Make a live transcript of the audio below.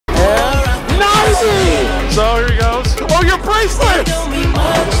Your bracelet!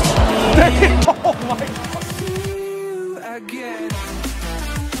 Damn! Oh my God.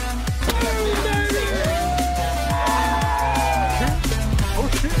 Oh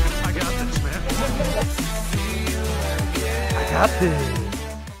shit! I got this, man. I got this.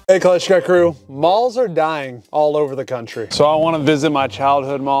 Hey Kleschka crew, malls are dying all over the country. So I want to visit my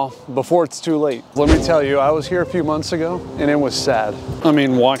childhood mall before it's too late. Let me tell you, I was here a few months ago and it was sad. I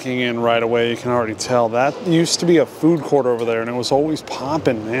mean, walking in right away, you can already tell that used to be a food court over there and it was always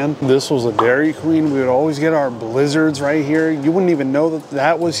popping, man. This was a Dairy Queen. We would always get our Blizzards right here. You wouldn't even know that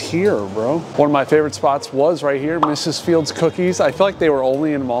that was here, bro. One of my favorite spots was right here, Mrs. Fields Cookies. I feel like they were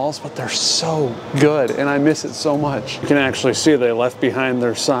only in malls, but they're so good and I miss it so much. You can actually see they left behind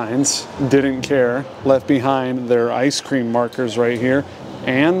their signs, didn't care, left behind their ice cream markers right here,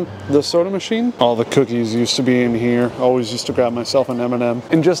 and the soda machine. All the cookies used to be in here. Always used to grab myself an M&M.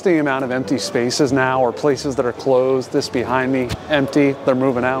 And just the amount of empty spaces now, or places that are closed. This behind me, empty, they're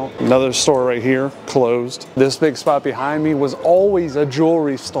moving out. Another store right here, closed. This big spot behind me was always a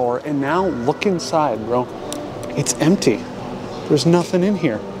jewelry store, and now look inside, bro. It's empty. There's nothing in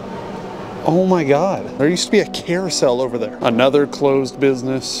here. Oh my God, there used to be a carousel over there. Another closed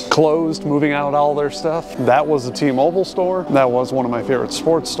business, closed, moving out all their stuff. That was the T-Mobile store. That was one of my favorite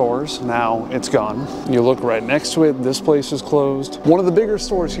sports stores. Now it's gone. You look right next to it, this place is closed. One of the bigger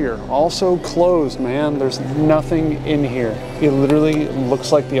stores here, also closed, man. There's nothing in here. It literally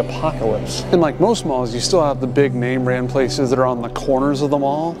looks like the apocalypse. And like most malls, you still have the big name brand places that are on the corners of the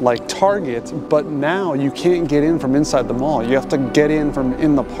mall, like Target, but now you can't get in from inside the mall. You have to get in from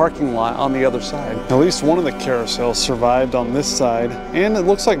in the parking lot on the other side. At least one of the carousels survived on this side, and it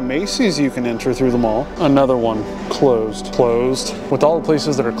looks like Macy's you can enter through the mall. Another one closed. Closed. With all the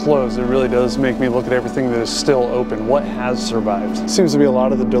places that are closed, it really does make me look at everything that is still open. What has survived? Seems to be a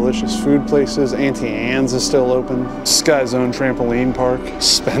lot of the delicious food places. Auntie Anne's is still open. Sky Zone Trampoline Park.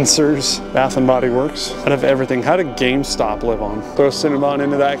 Spencer's. Bath and Body Works. Out of everything, how did GameStop live on? Throw Cinnabon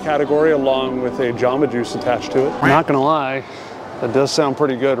into that category along with a Jamba Juice attached to it. Not gonna lie, that does sound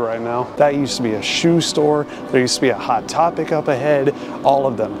pretty good right now. That used to be a shoe store. There used to be a Hot Topic up ahead. All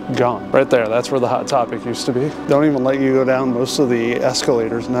of them gone. Right there, that's where the Hot Topic used to be. Don't even let you go down most of the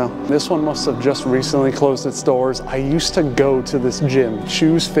escalators now. This one must have just recently closed its doors. I used to go to this gym,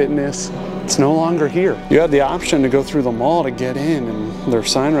 Choose Fitness. It's no longer here. You had the option to go through the mall to get in, and their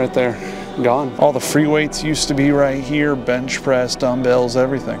sign right there. Gone. All the free weights used to be right here, bench press, dumbbells,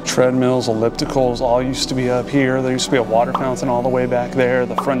 everything. Treadmills, ellipticals, all used to be up here. There used to be a water fountain all the way back there.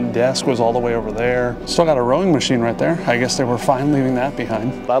 The front desk was all the way over there. Still got a rowing machine right there. I guess they were fine leaving that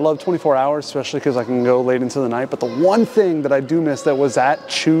behind. I love 24 hours, especially because I can go late into the night. But the one thing that I do miss that was at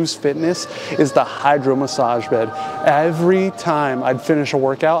Choose Fitness is the hydro massage bed. Every time I'd finish a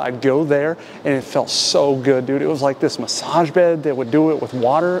workout, I'd go there and it felt so good, dude. It was like this massage bed that would do it with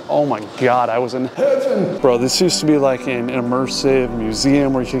water. Oh my God, I was in heaven. Bro, this used to be like an immersive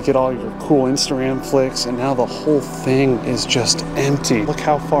museum where you could get all your cool Instagram flicks, and now the whole thing is just empty. Look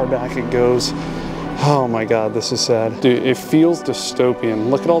how far back it goes. Oh my God, this is sad. Dude, it feels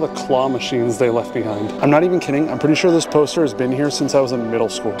dystopian. Look at all the claw machines they left behind. I'm not even kidding. I'm pretty sure this poster has been here since I was in middle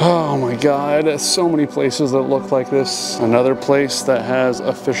school. Oh my God, so many places that look like this. Another place that has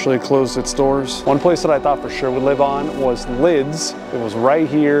officially closed its doors. One place that I thought for sure would live on was Lids. It was right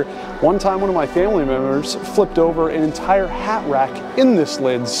here. One time, one of my family members flipped over an entire hat rack in this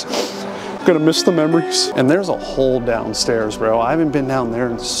Lids. Gonna miss the memories. And there's a hole downstairs, bro. I haven't been down there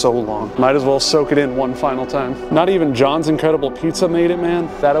in so long. Might as well soak it in one final time. Not even John's Incredible Pizza made it, man.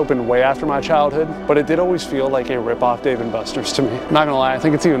 That opened way after my childhood, but it did always feel like a rip-off Dave & Buster's to me. Not gonna lie, I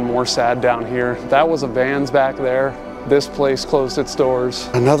think it's even more sad down here. That was a Vans back there. This place closed its doors.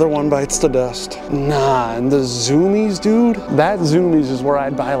 Another one bites the dust. Nah, and the Zoomies, dude. That Zoomies is where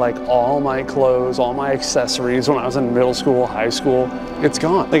I'd buy like all my clothes, all my accessories when I was in middle school, high school. It's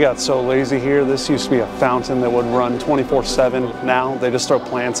gone. They got so lazy here. This used to be a fountain that would run 24/7. Now they just throw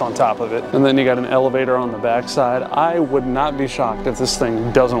plants on top of it. And then you got an elevator on the backside. I would not be shocked if this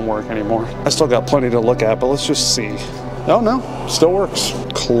thing doesn't work anymore. I still got plenty to look at, but let's just see. Oh no, still works.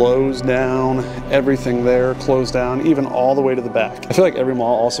 Closed down, everything there closed down, even all the way to the back. I feel like every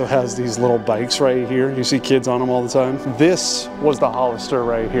mall also has these little bikes right here. You see kids on them all the time. This was the Hollister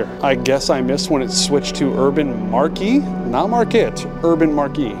right here. I guess I missed when it switched to Urban Marquee, not Market, Urban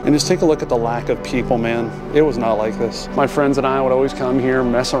Marquee. And just take a look at the lack of people, man. It was not like this. My friends and I would always come here,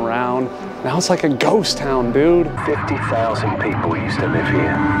 mess around. Now it's like a ghost town, dude. 50,000 people used to live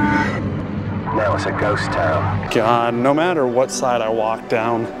here. Now it's a ghost town. God, no matter what side I walk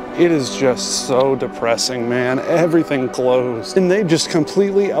down, It is just so depressing, man. Everything closed. And they just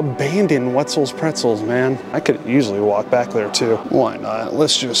completely abandoned Wetzel's Pretzels, man. I could easily walk back there too. Why not?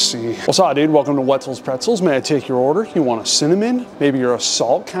 Let's just see. What's up, dude? Welcome to Wetzel's Pretzels. May I take your order? You want a cinnamon? Maybe you're a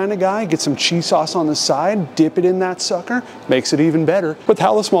salt kind of guy? Get some cheese sauce on the side, dip it in that sucker. Makes it even better. With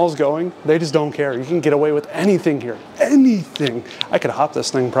how the mall's going, they just don't care. You can get away with anything here. Anything. I could hop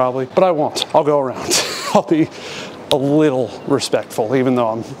this thing probably, but I won't. I'll go around. I'll be a little respectful, even though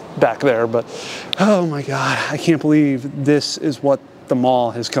I'm back there, but oh my God, I can't believe this is what the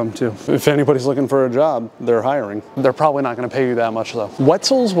mall has come to. If anybody's looking for a job, they're hiring. They're probably not gonna pay you that much though.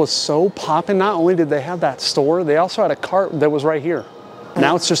 Wetzel's was so poppin', not only did they have that store, they also had a cart that was right here.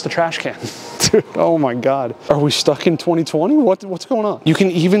 Now it's just a trash can. Dude, oh my God. Are we stuck in 2020? What's going on? You can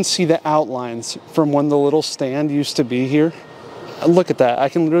even see the outlines from when the little stand used to be here. Look at that. I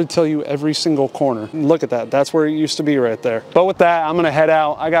can literally tell you every single corner. Look at that. That's where it used to be right there. But with that, I'm gonna head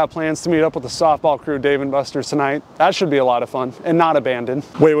out. I got plans to meet up with the softball crew, Dave and Buster's tonight. That should be a lot of fun and not abandoned.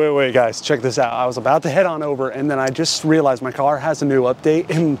 Wait, guys, check this out. I was about to head on over and then I just realized my car has a new update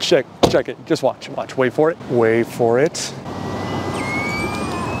and check it. Just watch, wait for it. Wait for it.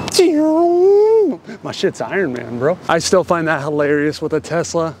 My shit's Iron Man, bro. I still find that hilarious with a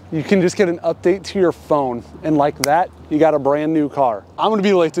Tesla. You can just get an update to your phone, and like that, you got a brand new car. I'm gonna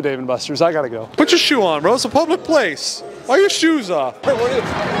be late to Dave & Buster's. I gotta go. Put your shoe on, bro. It's a public place. Why are your shoes off? Oh my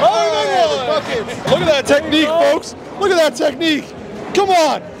God! Look at that technique, folks. Look at that technique. Come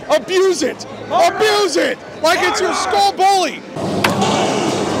on, abuse it. Abuse it like it's your skull bully.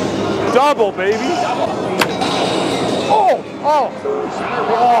 Double, baby. Oh,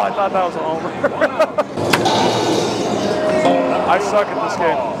 I thought that was a homer. I suck at this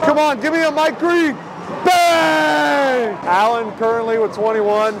game. Come on, give me a Mike Green. Bang! Allen currently with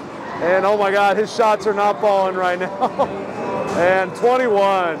 21, and oh my God, his shots are not falling right now. And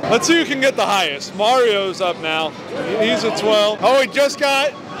 21. Let's see who can get the highest. Mario's up now. He's at 12. Oh, he just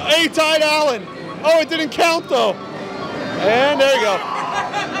got tied Allen. Oh, it didn't count though. And there you go.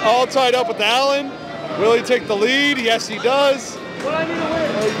 All tied up with Allen. Will he take the lead? Yes, he does.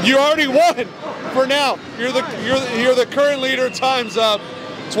 You already won for now. You're the current leader. Time's up.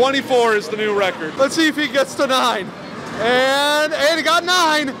 24 is the new record. Let's see if he gets to 9. And he got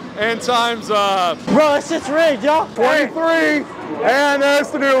 9. And time's up. Bro, it's just rigged, y'all. 23. And there's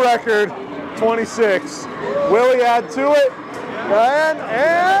the new record. 26. Will he add to it?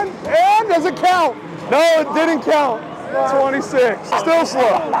 And does it count? No, it didn't count. 26. Still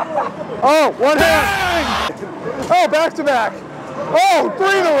slow. Oh, one hand. Oh, back to back. Oh, 3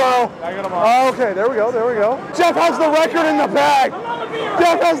 in a row. Oh, okay, there we go. Jeff has the record in the bag.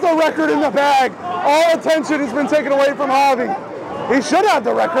 All attention has been taken away from Javi. He should have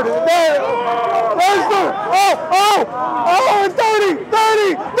the record. There's the, and 30.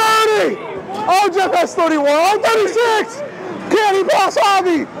 Oh, Jeff has 31. Oh, 36. Can he pass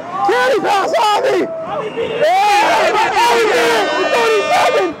Javi? Yeah!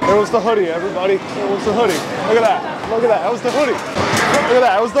 37! It was the hoodie, everybody. It was the hoodie. Look at that. That was the hoodie.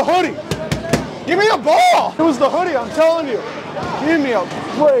 That was the hoodie. Give me a ball. It was the hoodie, I'm telling you. Give me a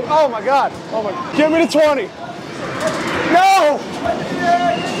break. Oh my God. Give me the 20. No!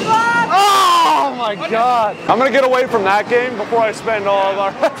 Oh my God. I'm gonna get away from that game before I spend all of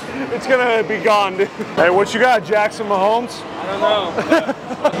our, it's gonna be gone, dude. Hey, what you got, Jackson Mahomes? I don't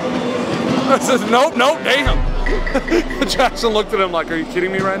know. Says, nope, damn. Jackson looked at him like, are you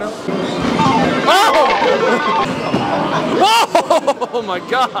kidding me right now? Oh my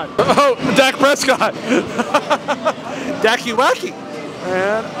God. Oh, Dak Prescott. Dacky Wacky.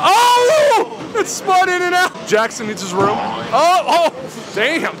 And, it spun in and out. Jackson needs his room. Oh,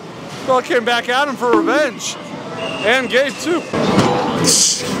 damn. Well, I came back at him for revenge. And Gabe too.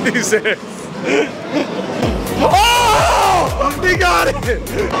 Jesus. Oh! He got it!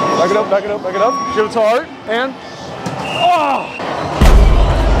 Back it up. Give it to Art. And, oh!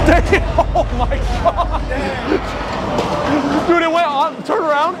 Damn! Oh my God! Dude, it went on, turn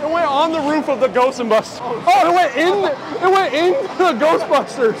around, it went on the roof of the Ghostbusters. Oh, it went in the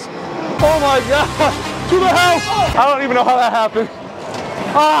Ghostbusters. Oh my God! To the house! I don't even know how that happened.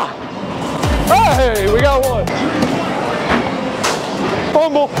 Hey, we got one.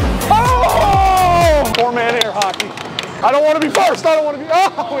 Fumble. Oh! 4-man air hockey. I don't want to be first. Oh,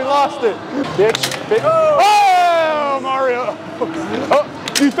 we lost it. Bitch. Oh, Mario. Oh,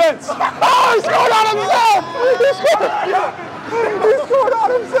 defense. Oh, he scored on himself. He scored on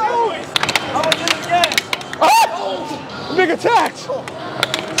himself. How much did he get? Oh, big attack.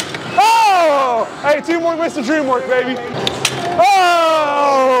 Oh, hey, teamwork makes the dream work, baby.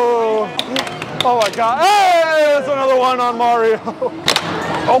 Oh my God. Hey, there's another one on Mario.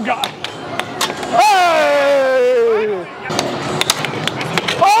 Oh, God. Hey!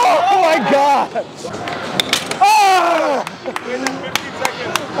 Oh, my God. Ah!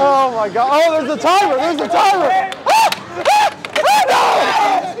 Oh, my God. Oh, there's the timer. There's the timer. Ah! Ah! Ah, no!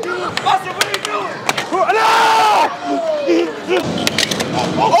 Austin, what are you doing? No!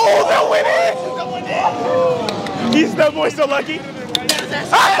 Oh, that went in! He's that boy so lucky.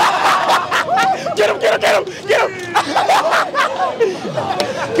 Get him, get him, get him, get him!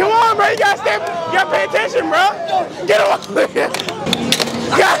 Come on, bro. You gotta step. You gotta pay attention, bro. Get him!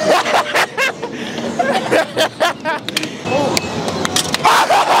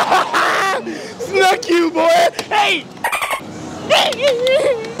 Snuck you, boy. Hey.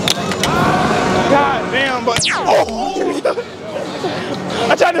 God damn, but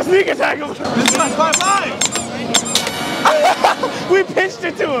I tried to sneak attack him. This guy's my line. We pitched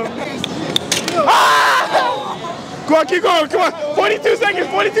it to him. Ah! Go on, keep going. Come on. 42 seconds.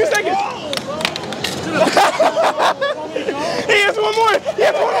 42 seconds. He has one more. He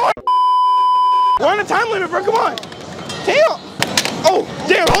has one more. We're on a time limit, bro. Come on. Damn. Oh,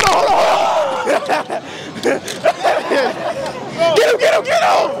 damn. Hold on, hold on, hold on. Get him, get him, get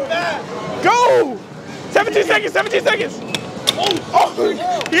him. Go. 17 seconds, 17 seconds. Oh,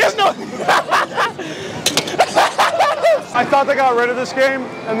 he has no. I thought they got rid of this game,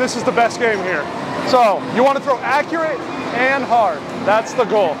 and this is the best game here. So, you want to throw accurate and hard. That's the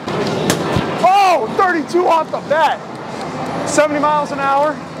goal. Oh, 32 off the bat. 70 miles an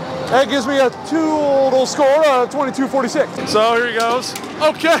hour. That gives me a total score of 22.46. So here he goes.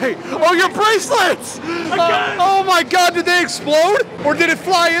 Okay. Oh, your bracelets! Oh my God, did they explode? Or did it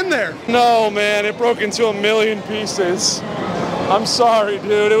fly in there? No, man, it broke into a million pieces. I'm sorry,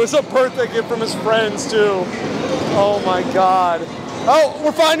 dude. It was a birthday gift from his friends, too. Oh my God. Oh,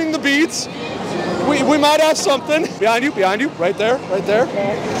 we're finding the beads. We might have something. Behind you, right there, right there.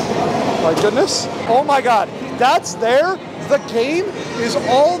 My goodness. Oh my God, that's there? The game is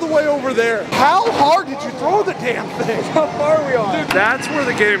all the way over there. How hard did you throw the damn thing? How far we are? Dude, that's where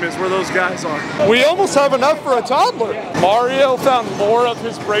the game is, where those guys are. We almost have enough for a toddler. Mario found more of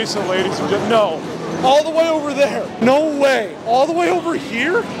his bracelet, ladies and gentlemen. No. All the way over there. No way. All the way over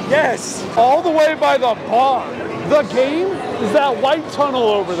here? Yes. All the way by the bar. The game is that white tunnel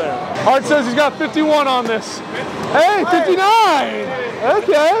over there. Hart says he's got 51 on this. Hey, 59.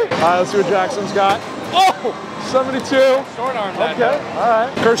 Okay. All right, let's see what Jackson's got. Oh, 72. Short arm, man. Okay, all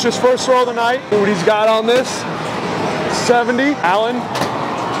right. Kirsch's first throw of the night. See what he's got on this. 70. Allen,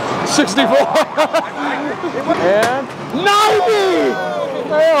 64. And 90.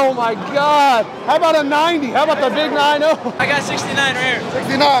 Oh my God. How about a 90? How about the big 9-0? I got 69 right here.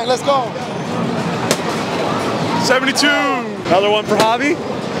 69, let's go. 72. Another one for Javi.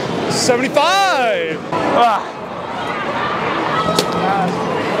 75.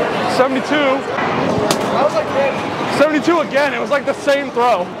 72. 72 again. It was like the same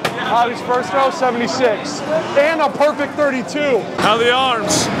throw. Javi's first throw, 76. And a perfect 32. How are the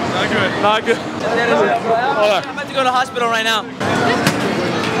arms? Not good. Not good. I'm about to go to the hospital right now.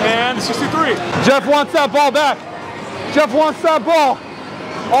 And 63. Jeff wants that ball back. Jeff wants that ball.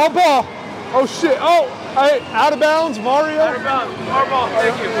 All ball. Oh shit. Oh, hey, out of bounds, Mario. Out of bounds. Our ball.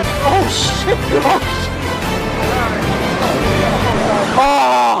 Thank you. Oh shit. Oh shit.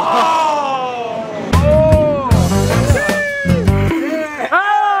 Oh.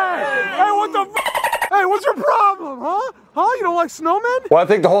 Hey, what the f? Hey, what's your problem, huh? Huh? You don't like snowmen? Well, I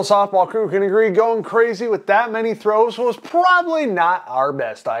think the whole softball crew can agree going crazy with that many throws was probably not our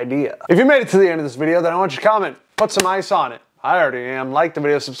best idea. If you made it to the end of this video, then I want you to comment, put some ice on it. I already am. Like the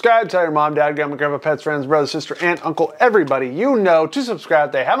video, subscribe, tell your mom, dad, grandma, grandpa, pets, friends, brother, sister, aunt, uncle, everybody you know to subscribe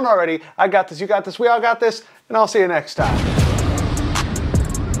if they haven't already. I got this, you got this, we all got this, and I'll see you next time.